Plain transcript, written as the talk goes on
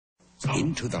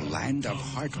Into the land of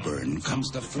heartburn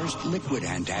comes the first liquid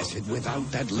antacid without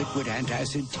that liquid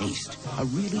antacid taste. A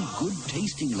really good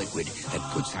tasting liquid that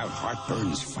puts out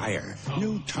heartburn's fire.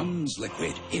 New Tams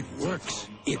liquid. It works.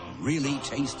 It really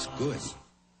tastes good.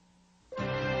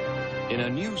 In a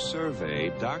new survey,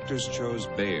 doctors chose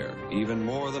Bayer even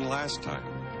more than last time.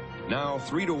 Now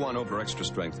 3-to-1 over extra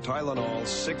strength Tylenol,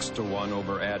 6-to-1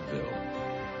 over Advil.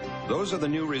 Those are the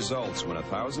new results when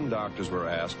 1,000 doctors were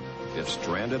asked, if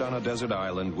stranded on a desert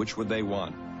island, which would they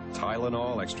want?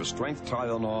 Tylenol, extra strength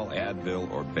Tylenol, Advil,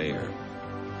 or Bayer?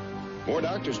 More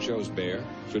doctors chose Bayer,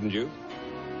 shouldn't you?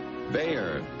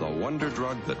 Bayer, the wonder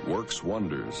drug that works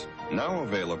wonders. Now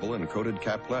available in coated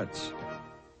caplets.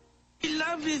 We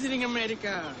love visiting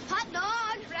America. Hot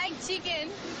dog, fried chicken,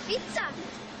 pizza.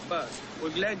 But we're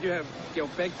glad you have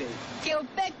Kaopectate.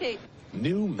 Kaopectate.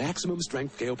 New maximum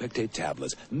strength Kaopectate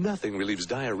tablets. Nothing relieves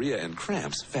diarrhea and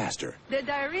cramps faster. The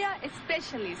diarrhea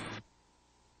specialist.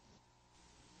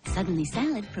 Suddenly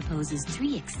Salad proposes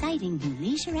 3 exciting new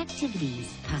leisure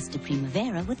activities. Pasta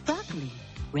primavera with broccoli,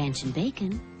 ranch and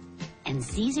bacon, and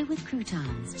Caesar with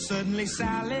croutons. Suddenly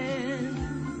Salad.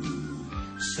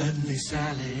 Suddenly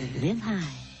Salad. Live high.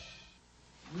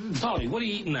 Tony, what are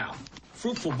you eating now?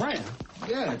 Fruitful Bran.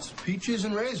 Yeah, it's peaches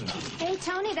and raisins. Hey,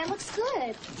 Tony, that looks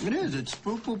good. It is. It's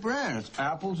Fruitful Bran. It's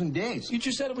apples and dates. You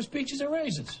just said it was peaches and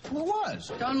raisins. Well, it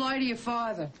was. Don't lie to your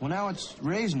father. Well, now it's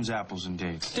raisins, apples, and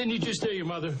dates. Didn't you just hear your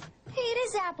mother? Hey, it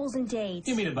is apples and dates.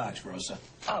 Give me the box, Rosa.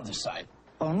 I'll decide.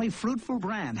 Only Fruitful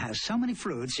Bran has so many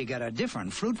fruits, you get a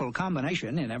different fruitful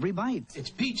combination in every bite. It's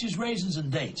peaches, raisins,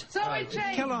 and dates. So I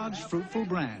changed. Kellogg's Fruitful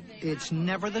Bran. It's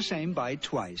never the same bite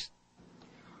twice.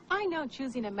 I know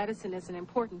choosing a medicine is an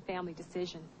important family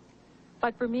decision,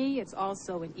 but for me, it's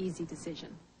also an easy decision.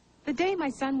 The day my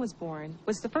son was born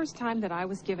was the first time that I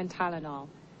was given Tylenol.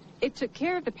 It took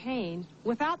care of the pain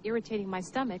without irritating my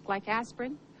stomach like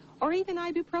aspirin or even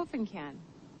ibuprofen can.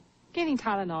 Getting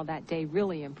Tylenol that day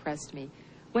really impressed me.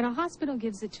 When a hospital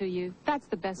gives it to you, that's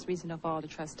the best reason of all to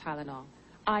trust Tylenol.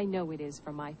 I know it is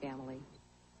for my family.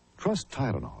 Trust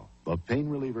Tylenol, the pain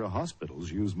reliever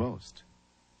hospitals use most.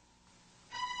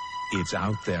 It's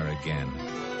out there again,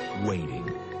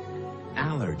 waiting.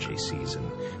 Allergy season.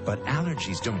 But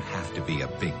allergies don't have to be a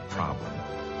big problem.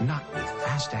 Not with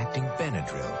fast-acting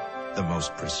Benadryl, the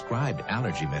most prescribed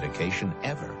allergy medication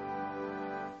ever.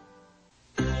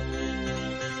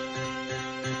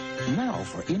 Now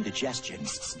for indigestion,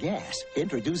 gas,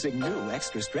 introducing new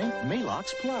extra-strength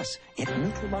Maalox Plus. It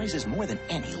neutralizes more than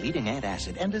any leading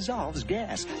antacid and dissolves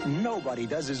gas. Nobody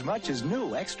does as much as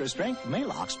new extra-strength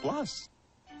Maalox Plus.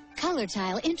 Color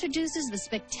Tile introduces the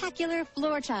spectacular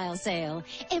floor tile sale.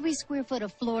 Every square foot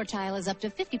of floor tile is up to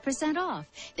 50% off.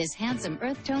 This handsome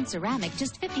earth tone ceramic,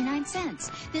 just 59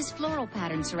 cents. This floral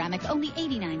pattern ceramic, only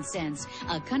 89 cents.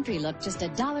 A country look, just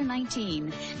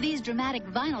 $1.19. These dramatic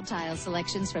vinyl tile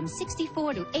selections from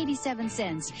 64 to 87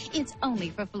 cents. It's only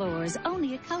for floors,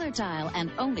 only at Color Tile,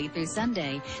 and only through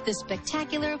Sunday. The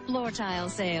spectacular floor tile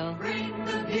sale. Bring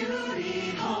the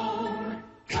beauty home.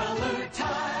 Color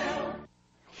Tile.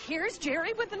 Here's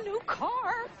Jerry with a new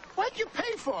car. What'd you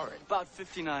pay for it? About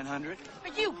 $5,900.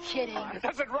 Are you kidding?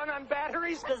 Does it run on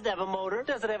batteries? Does it have a motor?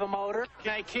 Does it have a motor?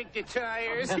 Can I kick the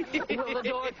tires? Will the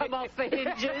door come off the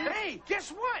hinges? Hey,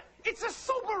 guess what? It's a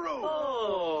Subaru!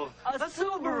 Oh, a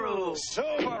Subaru!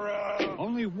 Subaru!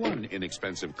 Only one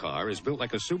inexpensive car is built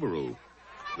like a Subaru.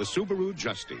 The Subaru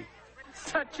Justy.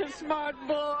 Such a smart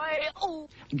boy. Oh.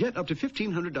 Get up to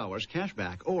 $1,500 cash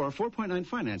back or 4.9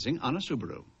 financing on a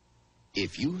Subaru.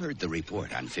 If you heard the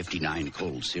report on 59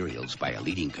 cold cereals by a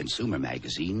leading consumer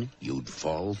magazine, you'd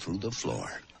fall through the floor.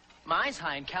 Mine's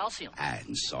high in calcium.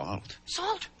 And salt.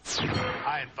 Salt?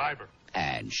 High in fiber.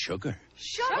 And sugar.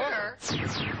 Sugar?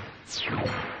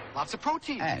 Lots of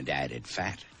protein. And added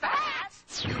fat. Fat?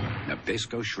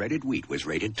 Nabisco shredded wheat was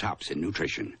rated tops in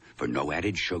nutrition. For no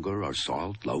added sugar or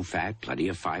salt, low fat, plenty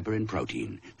of fiber and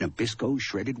protein. Nabisco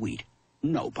shredded wheat.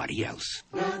 Nobody else.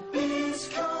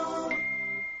 Nabisco.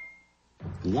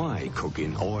 Why cook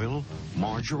in oil,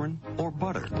 margarine, or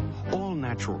butter?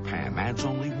 All-natural Pam adds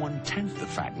only 1/10 the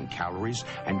fat and calories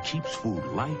and keeps food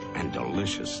light and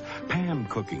delicious. Pam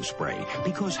cooking spray,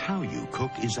 because how you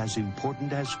cook is as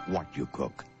important as what you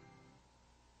cook.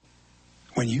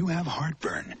 When you have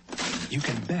heartburn, you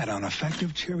can bet on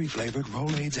effective cherry-flavored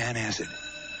Rolaid's Antacid.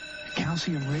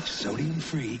 Calcium-rich,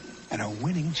 sodium-free, and a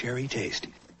winning cherry taste.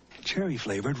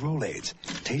 Cherry-flavored Rolaids.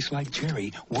 Tastes like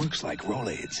cherry, works like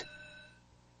Rolaids.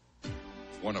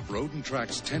 One of Road &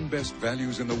 Track's 10 best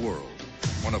values in the world.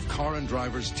 One of Car and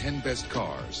Driver's 10 best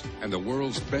cars. And the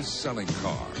world's best-selling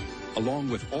car. Along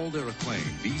with all their acclaim,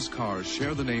 these cars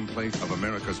share the nameplate of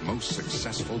America's most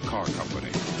successful car company,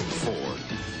 Ford.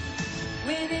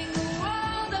 Winning the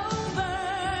world over.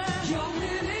 You're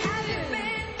winning. Have you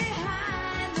been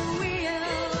behind the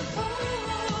wheel?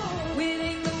 Ooh.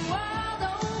 Winning the world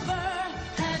over.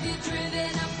 Have you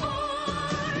driven a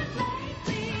Ford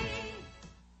lately?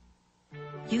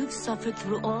 You've suffered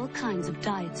through all kinds of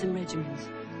diets and regimens.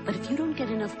 But if you don't get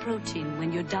enough protein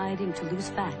when you're dieting to lose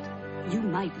fat, you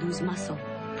might lose muscle.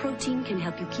 Protein can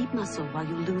help you keep muscle while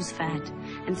you lose fat.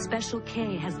 And Special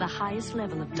K has the highest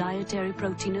level of dietary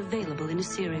protein available in a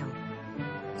cereal.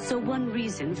 So one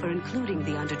reason for including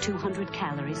the under 200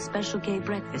 calories Special K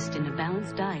breakfast in a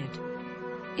balanced diet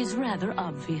is rather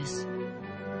obvious.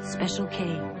 Special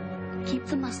K. Keep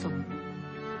the muscle.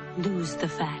 Lose the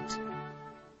fat.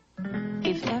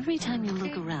 If every time you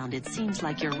look around it seems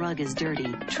like your rug is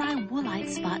dirty, try Woolite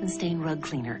Spot and Stain Rug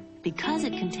Cleaner. Because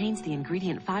it contains the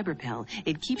ingredient Fiberpel,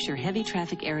 it keeps your heavy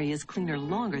traffic areas cleaner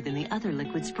longer than the other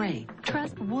liquid spray.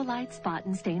 Trust Woolite Spot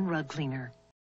and Stain Rug Cleaner.